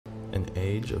an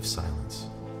age of silence,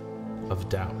 of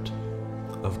doubt,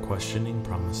 of questioning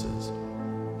promises.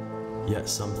 Yet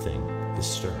something is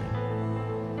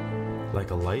stirring.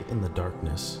 Like a light in the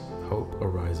darkness, hope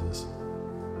arises.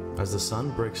 As the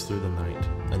sun breaks through the night,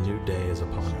 a new day is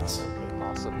upon us,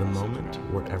 the moment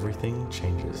where everything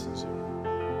changes.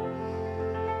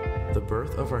 The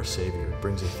birth of our Savior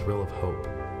brings a thrill of hope,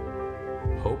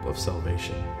 hope of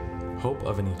salvation, hope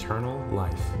of an eternal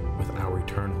life with our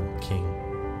eternal King,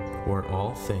 where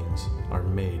all things are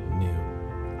made new.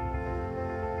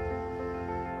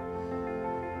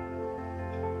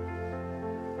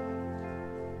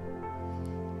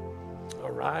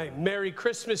 All right, Merry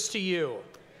Christmas to you.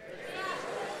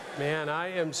 Man, I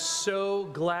am so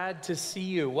glad to see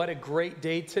you. What a great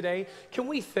day today. Can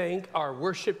we thank our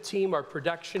worship team, our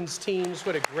productions teams?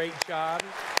 What a great job.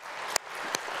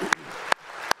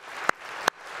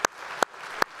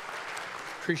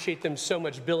 Appreciate them so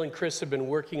much. Bill and Chris have been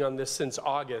working on this since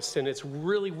August, and it's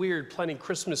really weird planning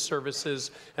Christmas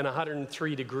services in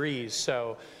 103 degrees.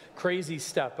 So crazy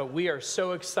stuff, but we are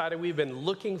so excited. We've been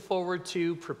looking forward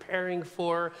to, preparing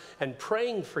for, and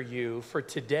praying for you for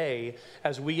today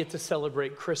as we get to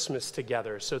celebrate Christmas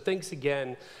together. So thanks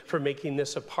again for making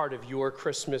this a part of your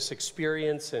Christmas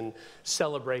experience and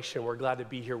celebration. We're glad to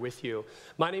be here with you.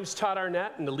 My name's Todd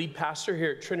Arnett. I'm the lead pastor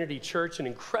here at Trinity Church. An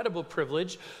incredible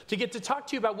privilege to get to talk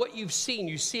to you about what you've seen.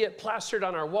 You see it plastered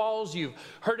on our walls. You've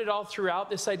heard it all throughout,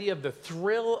 this idea of the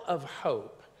thrill of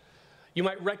hope. You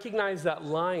might recognize that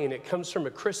line. It comes from A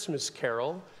Christmas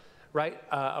Carol, right?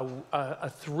 A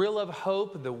thrill of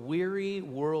hope, the weary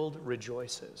world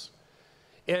rejoices.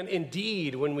 And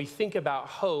indeed, when we think about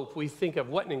hope, we think of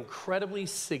what an incredibly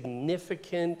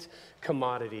significant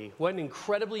commodity, what an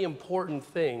incredibly important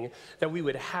thing that we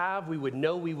would have, we would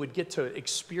know, we would get to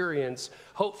experience,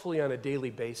 hopefully on a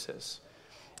daily basis.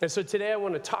 And so today I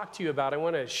want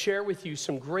to share with you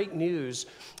some great news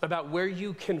about where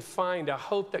you can find a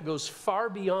hope that goes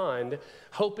far beyond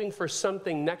hoping for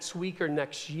something next week or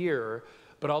next year,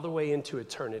 but all the way into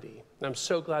eternity. And I'm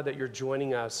so glad that you're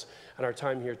joining us on our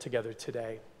time here together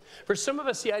today. For some of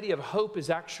us, the idea of hope is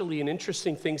actually an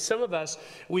interesting thing. Some of us,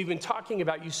 we've been talking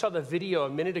about, you saw the video a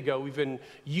minute ago, we've been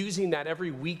using that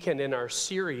every weekend in our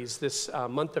series this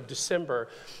month of December.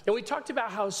 And we talked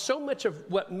about how so much of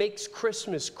what makes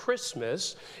Christmas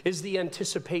Christmas is the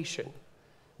anticipation.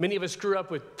 Many of us grew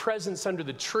up with presents under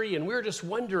the tree, and we were just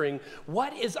wondering,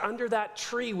 what is under that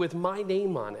tree with my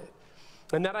name on it?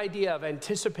 And that idea of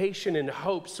anticipation and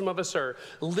hope, some of us are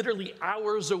literally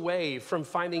hours away from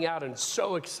finding out and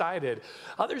so excited.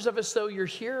 Others of us, though, you're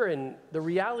here, and the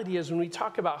reality is when we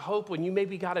talk about hope, when you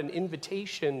maybe got an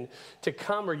invitation to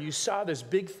come or you saw this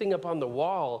big thing up on the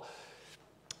wall,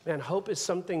 man, hope is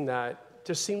something that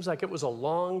just seems like it was a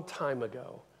long time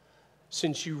ago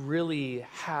since you really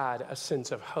had a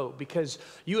sense of hope because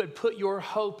you had put your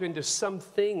hope into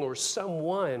something or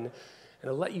someone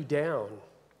and it let you down.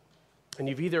 And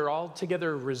you've either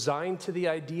altogether resigned to the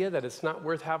idea that it's not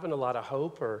worth having a lot of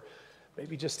hope, or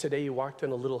maybe just today you walked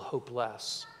in a little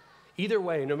hopeless. Either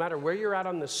way, no matter where you're at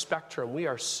on the spectrum, we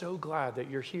are so glad that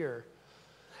you're here.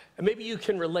 And maybe you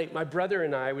can relate. My brother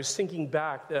and I was thinking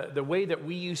back, the way that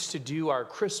we used to do our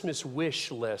Christmas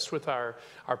wish list with our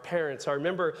parents. I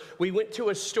remember we went to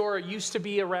a store, it used to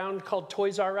be around called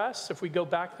Toys R Us. If we go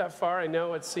back that far, I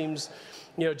know it seems,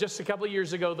 just a couple of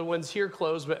years ago, the ones here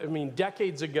closed, but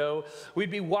decades ago,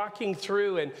 we'd be walking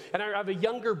through, and I have a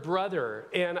younger brother,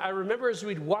 and I remember as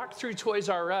we'd walk through Toys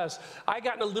R Us, I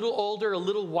gotten a little older, a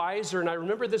little wiser, and I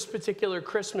remember this particular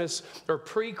Christmas or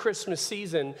pre-Christmas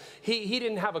season, he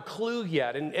didn't have a clue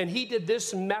yet, and he did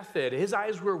this method. His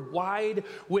eyes were wide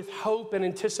with hope and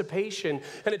anticipation,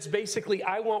 and it's basically,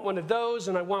 I want one of those,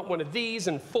 and I want one of these,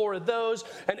 and 4 of those,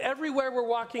 and everywhere we're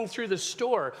walking through the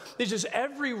store, there's just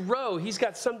every row, he's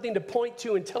got something to point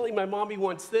to and telling my mom he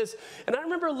wants this. And I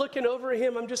remember looking over at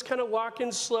him. I'm just kind of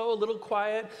walking slow, a little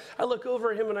quiet. I look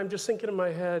over at him and I'm just thinking in my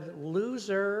head,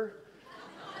 loser,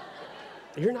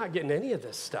 you're not getting any of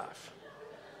this stuff.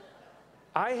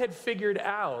 I had figured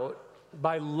out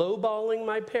by lowballing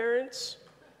my parents,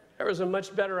 there was a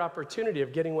much better opportunity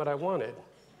of getting what I wanted.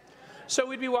 So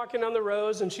we'd be walking down the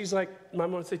rows and she's like, my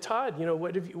mom would say, Todd,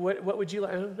 what would you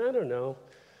like? I don't know.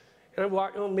 And I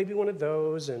walk, maybe one of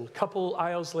those, and a couple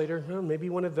aisles later, maybe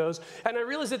one of those. And I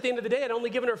realized at the end of the day, I'd only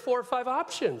given her 4 or 5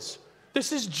 options.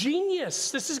 This is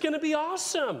genius. This is going to be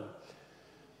awesome.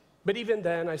 But even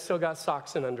then, I still got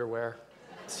socks and underwear.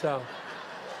 So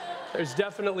there's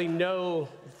definitely no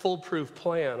foolproof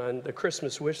plan on the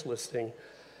Christmas wish listing.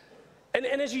 And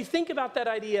as you think about that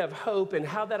idea of hope and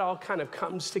how that all kind of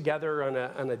comes together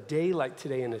on a day like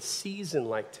today, in a season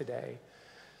like today,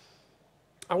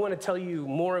 I want to tell you,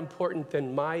 more important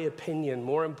than my opinion,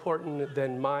 more important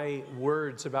than my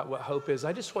words about what hope is,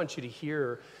 I just want you to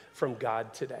hear from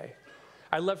God today.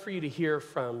 I'd love for you to hear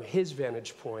from his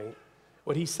vantage point.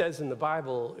 What he says in the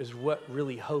Bible is what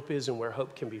really hope is and where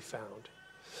hope can be found.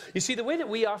 You see, the way that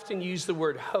we often use the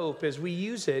word hope is we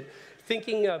use it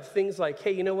thinking of things like,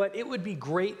 hey, you know what? It would be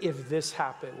great if this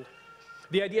happened.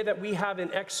 The idea that we have an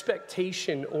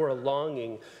expectation or a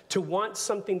longing to want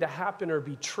something to happen or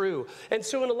be true. And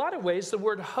so in a lot of ways, the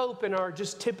word hope in our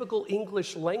just typical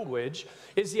English language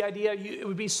is the idea it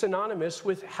would be synonymous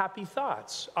with happy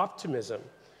thoughts, optimism.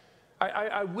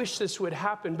 I wish this would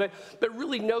happen, but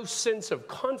really no sense of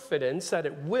confidence that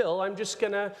it will. I'm just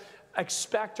going to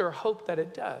expect or hope that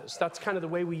it does. That's kind of the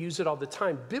way we use it all the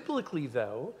time. Biblically,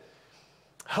 though,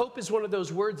 hope is one of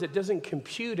those words that doesn't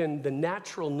compute in the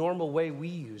natural, normal way we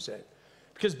use it.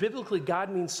 Because biblically, God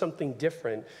means something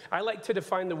different. I like to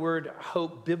define the word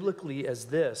hope biblically as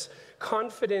this: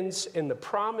 confidence in the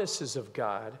promises of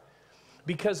God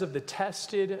because of the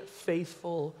tested,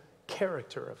 faithful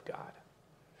character of God.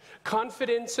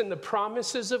 Confidence in the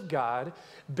promises of God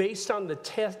based on the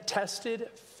tested,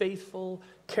 faithful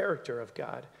character of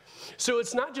God. So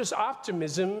it's not just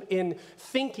optimism in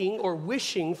thinking or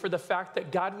wishing for the fact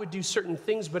that God would do certain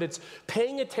things, but it's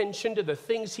paying attention to the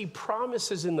things he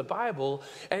promises in the Bible.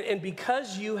 And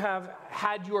because you have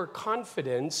had your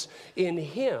confidence in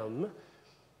him,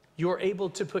 you're able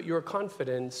to put your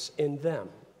confidence in them.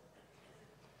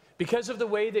 Because of the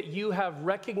way that you have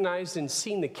recognized and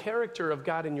seen the character of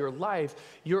God in your life,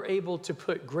 you're able to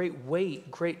put great weight,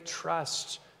 great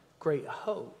trust, great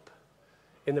hope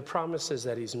in the promises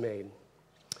that he's made.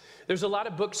 There's a lot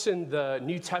of books in the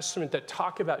New Testament that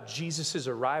talk about Jesus'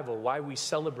 arrival, why we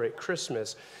celebrate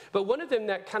Christmas. But one of them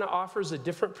that kind of offers a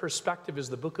different perspective is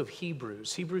the book of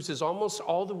Hebrews. Hebrews is almost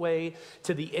all the way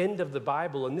to the end of the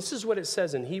Bible. And this is what it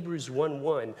says in Hebrews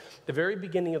 1:1, the very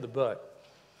beginning of the book.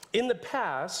 In the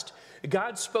past,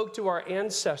 God spoke to our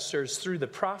ancestors through the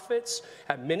prophets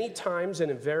at many times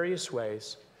and in various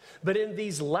ways. But in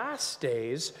these last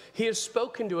days, he has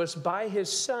spoken to us by his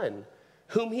Son,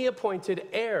 whom he appointed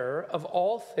heir of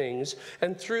all things,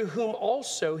 and through whom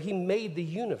also he made the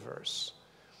universe.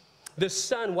 The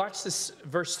Son, watch this,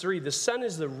 verse 3, the Son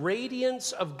is the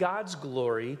radiance of God's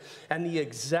glory and the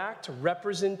exact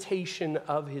representation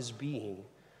of his being,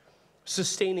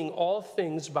 sustaining all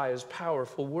things by his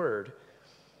powerful word.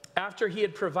 After he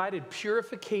had provided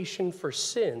purification for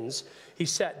sins, he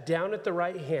sat down at the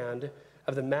right hand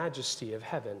of the majesty of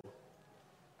heaven.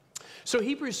 So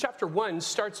Hebrews chapter 1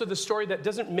 starts with a story that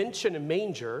doesn't mention a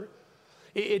manger.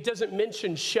 It doesn't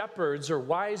mention shepherds or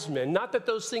wise men. Not that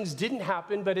those things didn't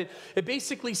happen, but it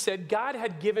basically said God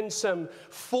had given some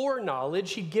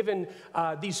foreknowledge. He'd given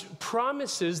these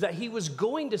promises that he was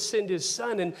going to send his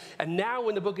Son. And now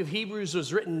when the book of Hebrews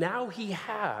was written, now he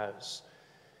has.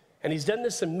 And he's done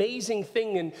this amazing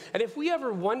thing. And if we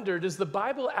ever wonder, does the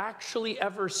Bible actually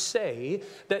ever say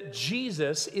that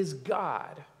Jesus is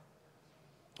God?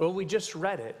 Well, we just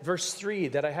read it. Verse 3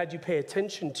 that I had you pay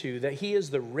attention to, that he is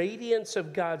the radiance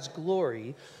of God's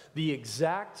glory, the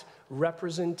exact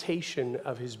representation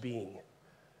of his being.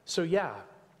 So yeah,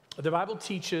 the Bible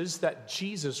teaches that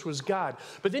Jesus was God.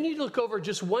 But then you look over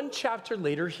just one chapter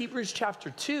later, Hebrews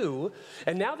chapter 2,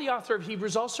 and now the author of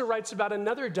Hebrews also writes about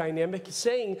another dynamic,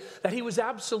 saying that he was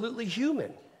absolutely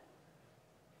human.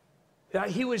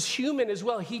 He was human as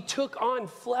well. He took on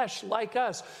flesh like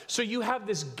us. So you have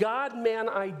this God-man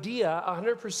idea,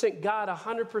 100% God,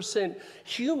 100%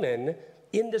 human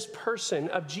in this person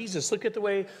of Jesus. Look at the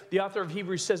way the author of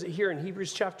Hebrews says it here in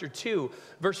Hebrews chapter 2,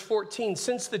 verse 14.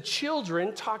 Since the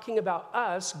children, talking about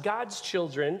us, God's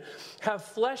children, have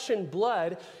flesh and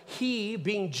blood, he,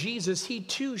 being Jesus, he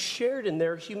too shared in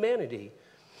their humanity,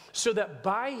 so that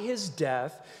by his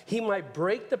death he might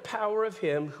break the power of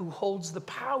him who holds the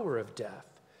power of death,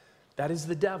 that is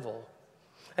the devil,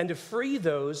 and to free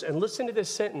those, and listen to this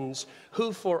sentence,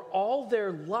 who for all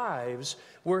their lives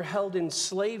were held in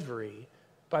slavery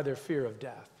by their fear of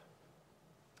death.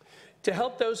 To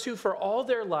help those who for all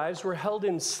their lives were held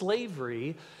in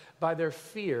slavery by their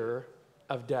fear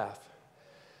of death.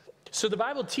 So the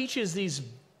Bible teaches these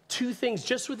two things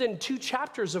just within 2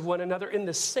 chapters of one another in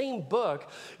the same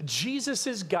book. Jesus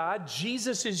is God,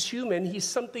 Jesus is human. He's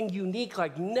something unique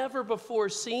like never before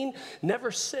seen,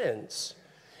 never since.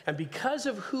 And because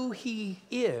of who he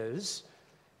is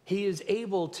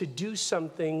able to do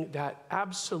something that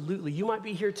absolutely, you might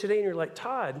be here today and you're like,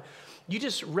 Todd, you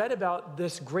just read about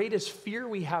this greatest fear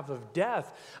we have of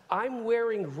death. I'm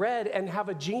wearing red and have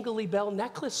a jingly bell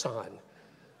necklace on.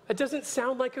 It doesn't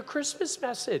sound like a Christmas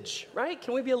message, right?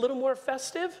 Can we be a little more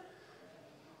festive?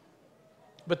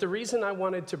 But the reason I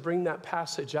wanted to bring that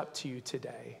passage up to you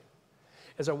today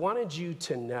is I wanted you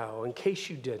to know, in case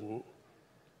you didn't,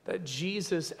 that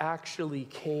Jesus actually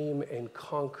came and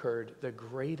conquered the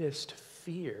greatest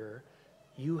fear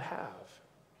you have.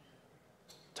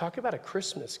 Talk about a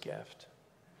Christmas gift.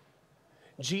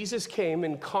 Jesus came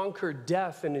and conquered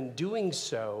death, and in doing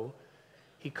so,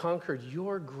 he conquered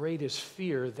your greatest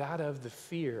fear, that of the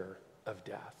fear of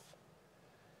death.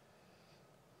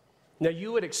 Now,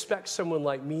 you would expect someone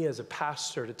like me as a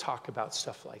pastor to talk about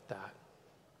stuff like that.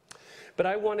 But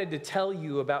I wanted to tell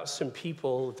you about some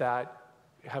people that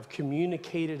have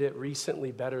communicated it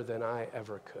recently better than I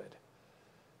ever could.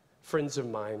 Friends of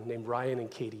mine named Ryan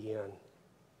and Katie Ann.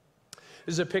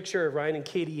 This is a picture of Ryan and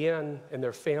Katie Ann and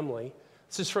their family.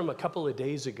 This is from a couple of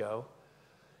days ago.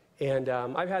 And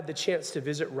I've had the chance to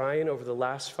visit Ryan over the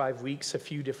last 5 weeks a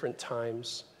few different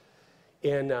times.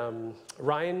 And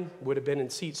Ryan would have been in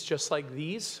seats just like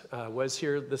these, was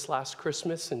here this last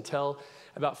Christmas until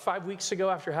about 5 weeks ago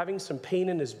after having some pain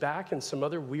in his back and some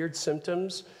other weird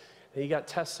symptoms. He got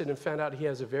tested and found out he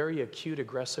has a very acute,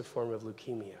 aggressive form of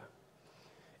leukemia.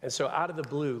 And so out of the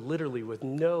blue, literally with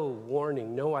no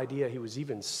warning, no idea he was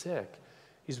even sick,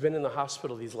 he's been in the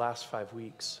hospital these last 5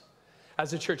 weeks.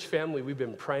 As a church family, we've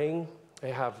been praying. I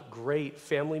have great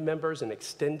family members and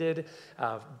extended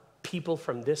people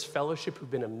from this fellowship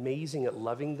who've been amazing at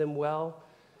loving them well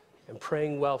and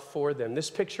praying well for them.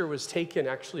 This picture was taken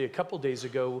actually a couple days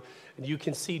ago, and you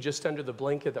can see just under the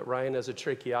blanket that Ryan has a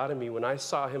tracheotomy. When I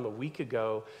saw him a week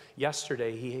ago,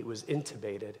 yesterday, he was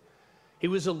intubated. He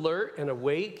was alert and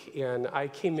awake, and I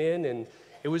came in, and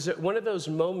it was one of those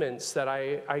moments that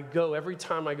I go, every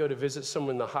time I go to visit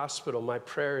someone in the hospital, my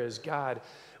prayer is, God,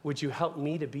 would you help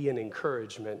me to be an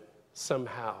encouragement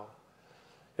somehow?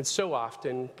 And so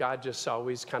often, God just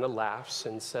always kind of laughs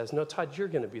and says, no, Todd, you're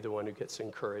going to be the one who gets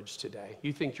encouraged today.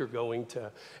 You think you're going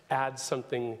to add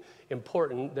something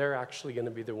important, they're actually going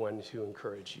to be the ones who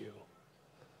encourage you.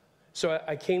 So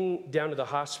I came down to the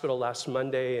hospital last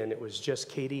Monday, and it was just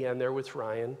Katie Ann there with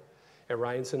Ryan. And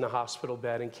Ryan's in the hospital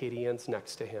bed, and Katie Ann's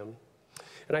next to him.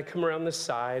 And I come around the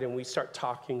side, and we start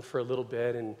talking for a little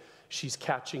bit, and she's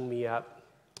catching me up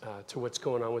to what's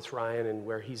going on with Ryan and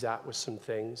where he's at with some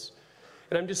things.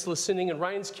 And I'm just listening, and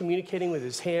Ryan's communicating with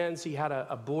his hands. He had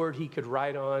a board he could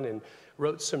write on and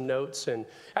wrote some notes. And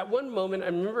at one moment, I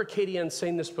remember Katie Ann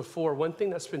saying this before, one thing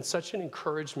that's been such an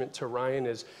encouragement to Ryan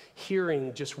is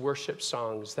hearing just worship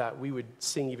songs that we would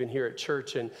sing even here at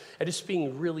church and just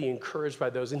being really encouraged by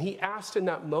those. And he asked in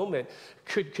that moment,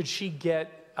 could she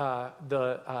get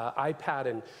the iPad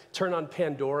and turn on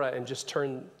Pandora and just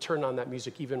turn on that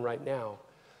music even right now?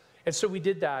 And so we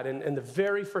did that, and the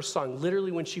very first song,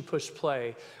 literally when she pushed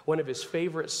play, one of his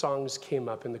favorite songs came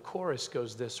up, and the chorus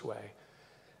goes this way: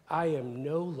 I am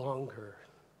no longer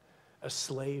a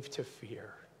slave to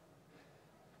fear,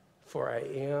 for I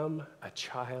am a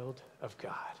child of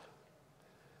God.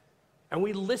 And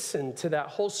we listened to that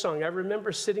whole song. I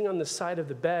remember sitting on the side of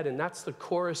the bed, and that's the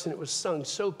chorus, and it was sung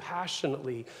so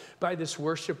passionately by this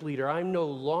worship leader. I'm no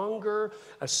longer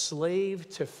a slave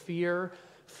to fear,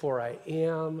 for I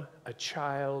am a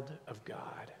child of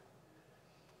God.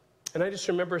 And I just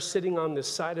remember sitting on this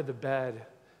side of the bed,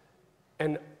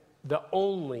 and the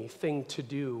only thing to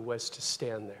do was to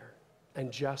stand there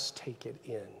and just take it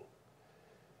in.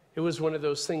 It was one of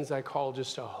those things I call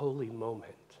just a holy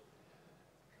moment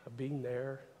of being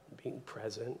there, being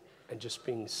present, and just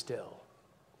being still.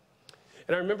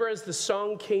 And I remember as the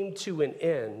song came to an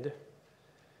end,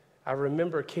 I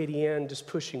remember Katie Ann just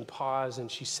pushing pause, and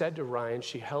she said to Ryan,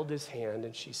 she held his hand,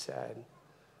 and she said,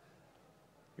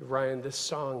 Ryan, this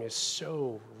song is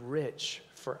so rich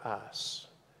for us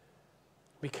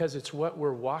because it's what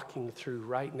we're walking through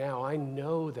right now. I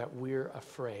know that we're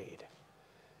afraid.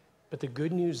 But the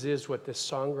good news is what this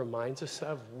song reminds us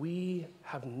of, we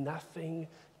have nothing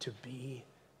to be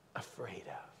afraid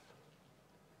of.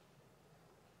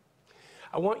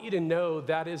 I want you to know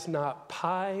that is not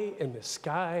pie in the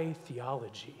sky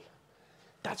theology.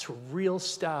 That's real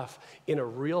stuff in a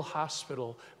real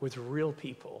hospital with real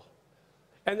people.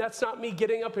 And that's not me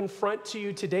getting up in front to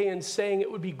you today and saying it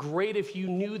would be great if you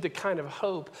knew the kind of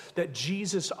hope that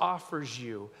Jesus offers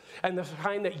you and the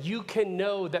kind that you can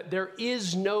know that there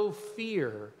is no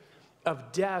fear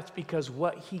of death because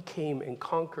what he came and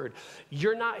conquered.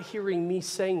 You're not hearing me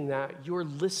saying that. You're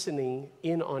listening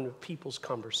in on people's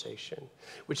conversation,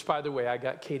 which, by the way, I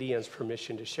got Katie Ann's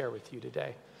permission to share with you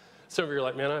today. Some of you are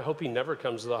like, man, I hope he never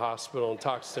comes to the hospital and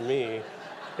talks to me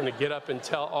and to get up and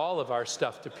tell all of our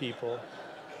stuff to people.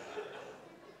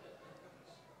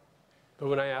 But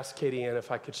when I asked Katie Ann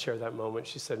if I could share that moment,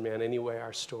 she said, man, any way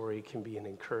our story can be an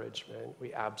encouragement,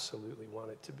 we absolutely want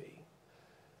it to be.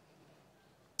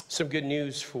 Some good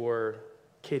news for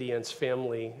Katie Ann's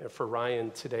family and for Ryan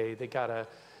today. They got a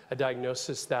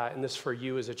diagnosis that, and this for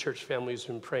you as a church family who's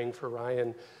been praying for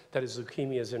Ryan, that his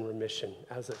leukemia is in remission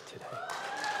as of today.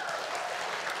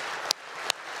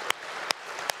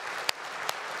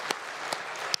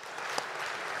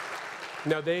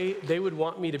 Now, they would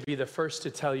want me to be the first to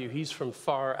tell you he's from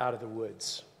far out of the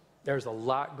woods. There's a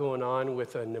lot going on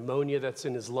with a pneumonia that's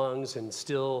in his lungs and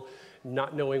still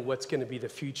not knowing what's going to be the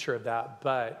future of that.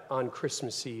 But on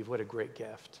Christmas Eve, what a great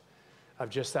gift of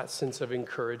just that sense of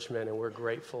encouragement. And we're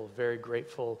grateful, very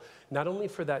grateful, not only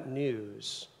for that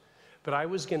news, but I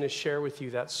was going to share with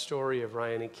you that story of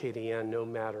Ryan and Katie Ann no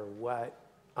matter what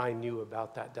I knew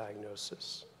about that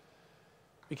diagnosis.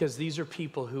 Because these are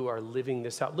people who are living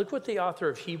this out. Look what the author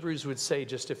of Hebrews would say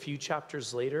just a few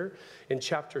chapters later in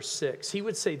chapter 6. He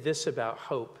would say this about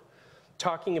hope,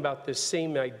 talking about this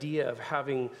same idea of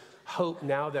having hope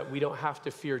now that we don't have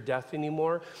to fear death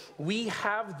anymore. We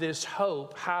have this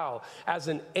hope, how? As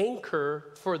an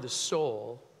anchor for the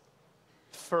soul,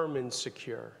 firm and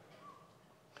secure.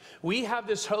 We have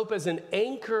this hope as an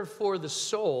anchor for the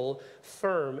soul,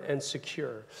 firm and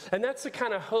secure. And that's the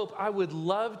kind of hope I would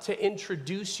love to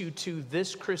introduce you to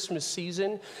this Christmas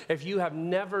season if you have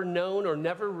never known or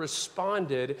never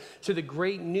responded to the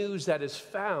great news that is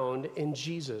found in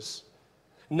Jesus.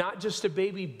 Not just a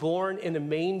baby born in a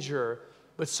manger,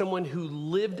 but someone who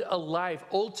lived a life,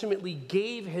 ultimately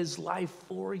gave his life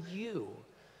for you,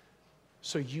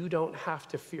 so you don't have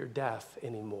to fear death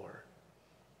anymore.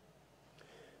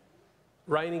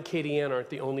 Ryan and Katie Ann aren't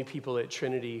the only people at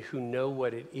Trinity who know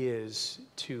what it is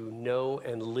to know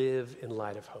and live in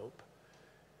light of hope.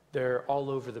 They're all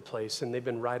over the place, and they've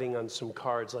been writing on some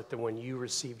cards like the one you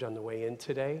received on the way in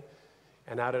today.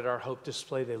 And out at our hope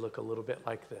display, they look a little bit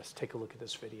like this. Take a look at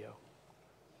this video.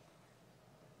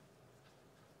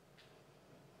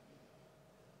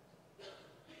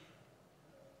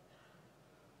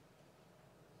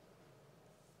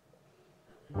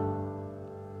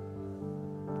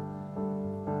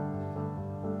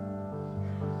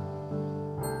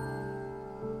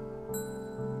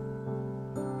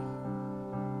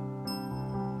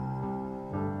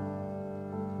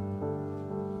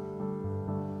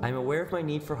 I am aware of my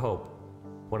need for hope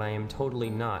when I am totally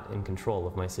not in control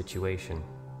of my situation.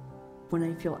 When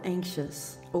I feel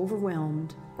anxious,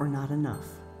 overwhelmed, or not enough.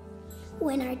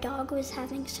 When our dog was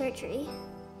having surgery.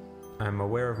 I am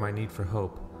aware of my need for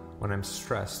hope when I'm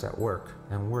stressed at work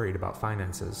and worried about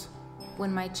finances.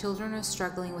 When my children are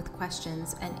struggling with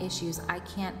questions and issues I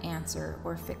can't answer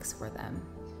or fix for them.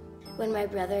 When my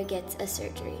brother gets a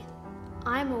surgery.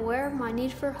 I'm aware of my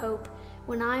need for hope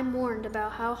when I'm warned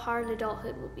about how hard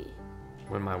adulthood will be.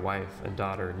 When my wife and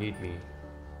daughter need me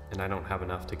and I don't have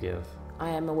enough to give. I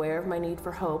am aware of my need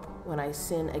for hope when I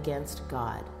sin against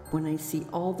God. When I see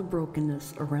all the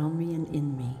brokenness around me and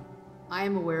in me. I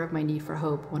am aware of my need for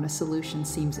hope when a solution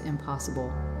seems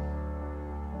impossible.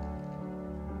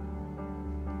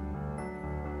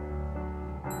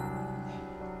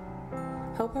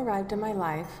 Hope arrived in my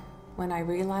life when I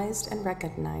realized and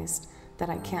recognized that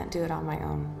I can't do it on my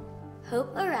own.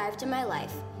 Hope arrived in my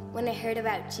life when I heard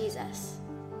about Jesus.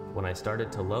 When I started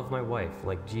to love my wife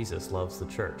like Jesus loves the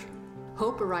church.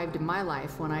 Hope arrived in my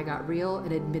life when I got real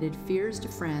and admitted fears to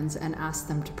friends and asked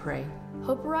them to pray.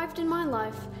 Hope arrived in my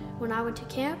life when I went to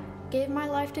camp, gave my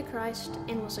life to Christ,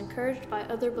 and was encouraged by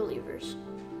other believers.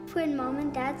 When Mom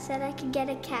and Dad said I could get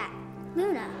a cat,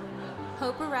 Luna.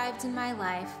 Hope arrived in my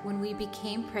life when we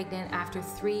became pregnant after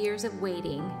 3 years of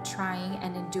waiting, trying,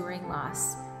 and enduring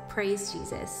loss. Praise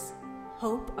Jesus.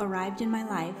 Hope arrived in my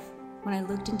life when I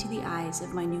looked into the eyes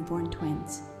of my newborn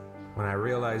twins. When I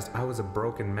realized I was a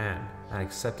broken man and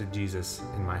accepted Jesus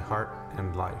in my heart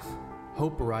and life.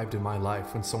 Hope arrived in my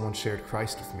life when someone shared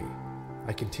Christ with me.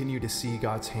 I continue to see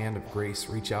God's hand of grace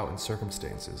reach out in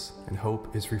circumstances, and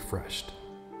hope is refreshed.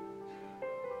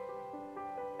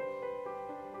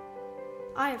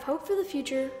 I have hope for the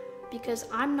future because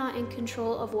I'm not in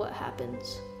control of what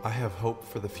happens. I have hope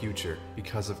for the future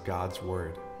because of God's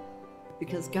word.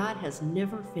 Because God has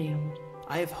never failed.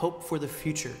 I have hope for the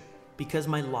future because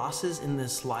my losses in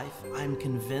this life, I'm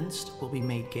convinced, will be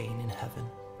made gain in heaven.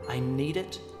 I need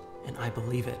it and I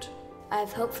believe it. I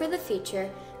have hope for the future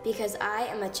because I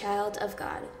am a child of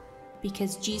God.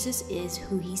 Because Jesus is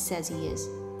who he says he is.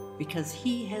 Because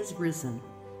he has risen.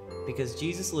 Because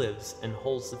Jesus lives and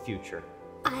holds the future.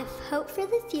 I have hope for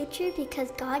the future because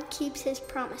God keeps his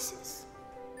promises.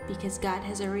 Because God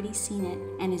has already seen it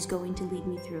and is going to lead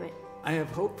me through it. I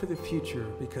have hope for the future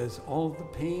because all the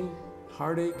pain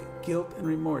heartache, guilt, and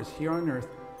remorse here on earth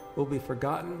will be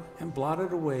forgotten and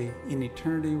blotted away in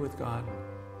eternity with God.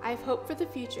 I have hope for the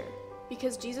future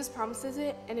because Jesus promises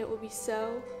it, and it will be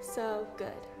so, so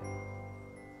good.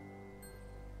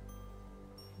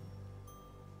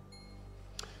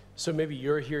 So maybe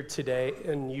you're here today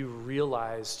and you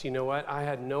realized, you know what, I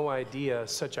had no idea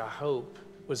such a hope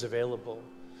was available.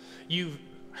 You've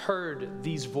heard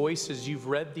these voices, you've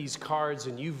read these cards,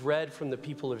 and you've read from the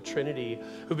people of Trinity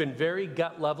who've been very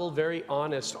gut level, very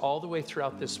honest all the way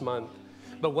throughout this month.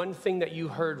 But one thing that you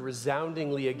heard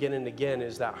resoundingly again and again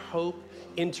is that hope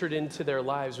entered into their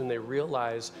lives when they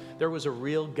realized there was a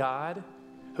real God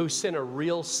who sent a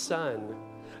real son,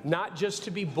 not just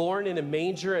to be born in a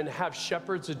manger and have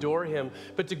shepherds adore him,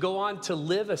 but to go on to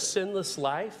live a sinless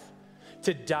life,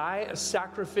 to die a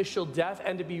sacrificial death,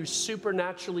 and to be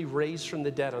supernaturally raised from the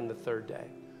dead on the third day.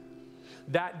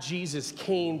 That Jesus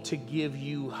came to give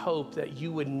you hope, that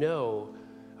you would know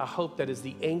a hope that is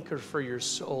the anchor for your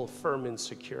soul, firm and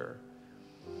secure.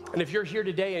 And if you're here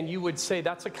today and you would say,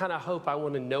 that's the kind of hope I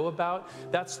want to know about,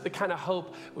 that's the kind of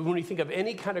hope, when we think of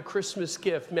any kind of Christmas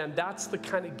gift, man, that's the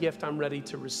kind of gift I'm ready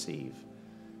to receive.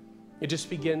 It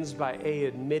just begins by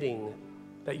admitting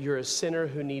that you're a sinner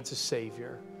who needs a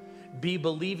Savior. B,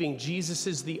 believing Jesus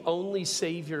is the only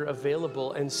Savior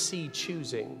available, and C,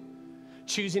 choosing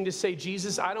to say,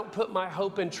 Jesus, I don't put my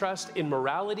hope and trust in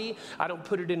morality. I don't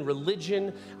put it in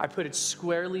religion. I put it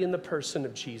squarely in the person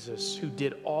of Jesus, who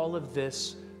did all of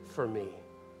this for me.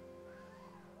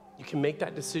 You can make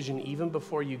that decision even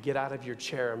before you get out of your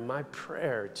chair. And my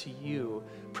prayer to you,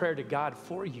 prayer to God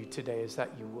for you today, is that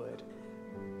you would.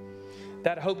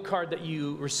 That hope card that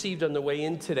you received on the way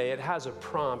in today, it has a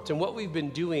prompt. And what we've been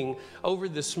doing over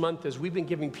this month is we've been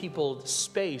giving people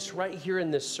space right here in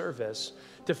this service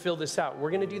to fill this out. We're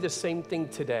going to do the same thing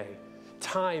today.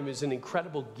 Time is an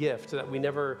incredible gift that we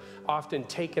never often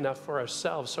take enough for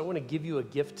ourselves. So I want to give you a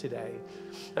gift today.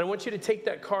 And I want you to take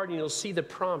that card and you'll see the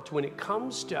prompt. When it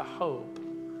comes to hope,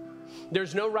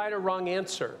 there's no right or wrong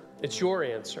answer. It's your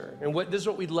answer. And this is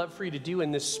what we'd love for you to do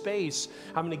in this space.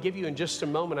 I'm going to give you in just a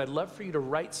moment. I'd love for you to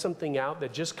write something out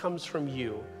that just comes from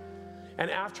you. And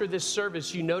after this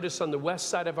service, you notice on the west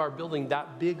side of our building,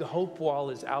 that big hope wall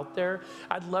is out there.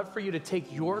 I'd love for you to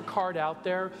take your card out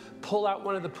there, pull out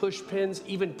one of the push pins,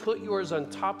 even put yours on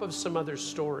top of some other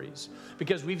stories.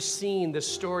 Because we've seen this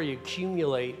story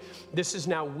accumulate. This is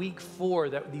now week 4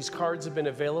 that these cards have been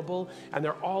available, and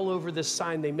they're all over this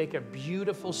sign. They make a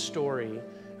beautiful story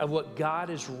of what God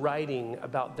is writing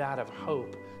about that of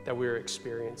hope that we're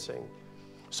experiencing.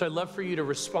 So I'd love for you to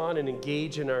respond and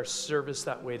engage in our service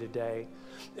that way today.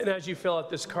 And as you fill out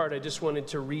this card, I just wanted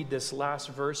to read this last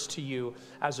verse to you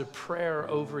as a prayer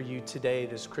over you today,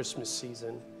 this Christmas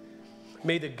season.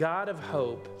 May the God of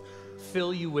hope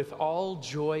fill you with all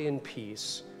joy and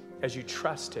peace as you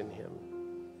trust in him,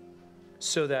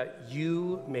 so that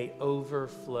you may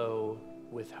overflow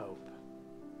with hope.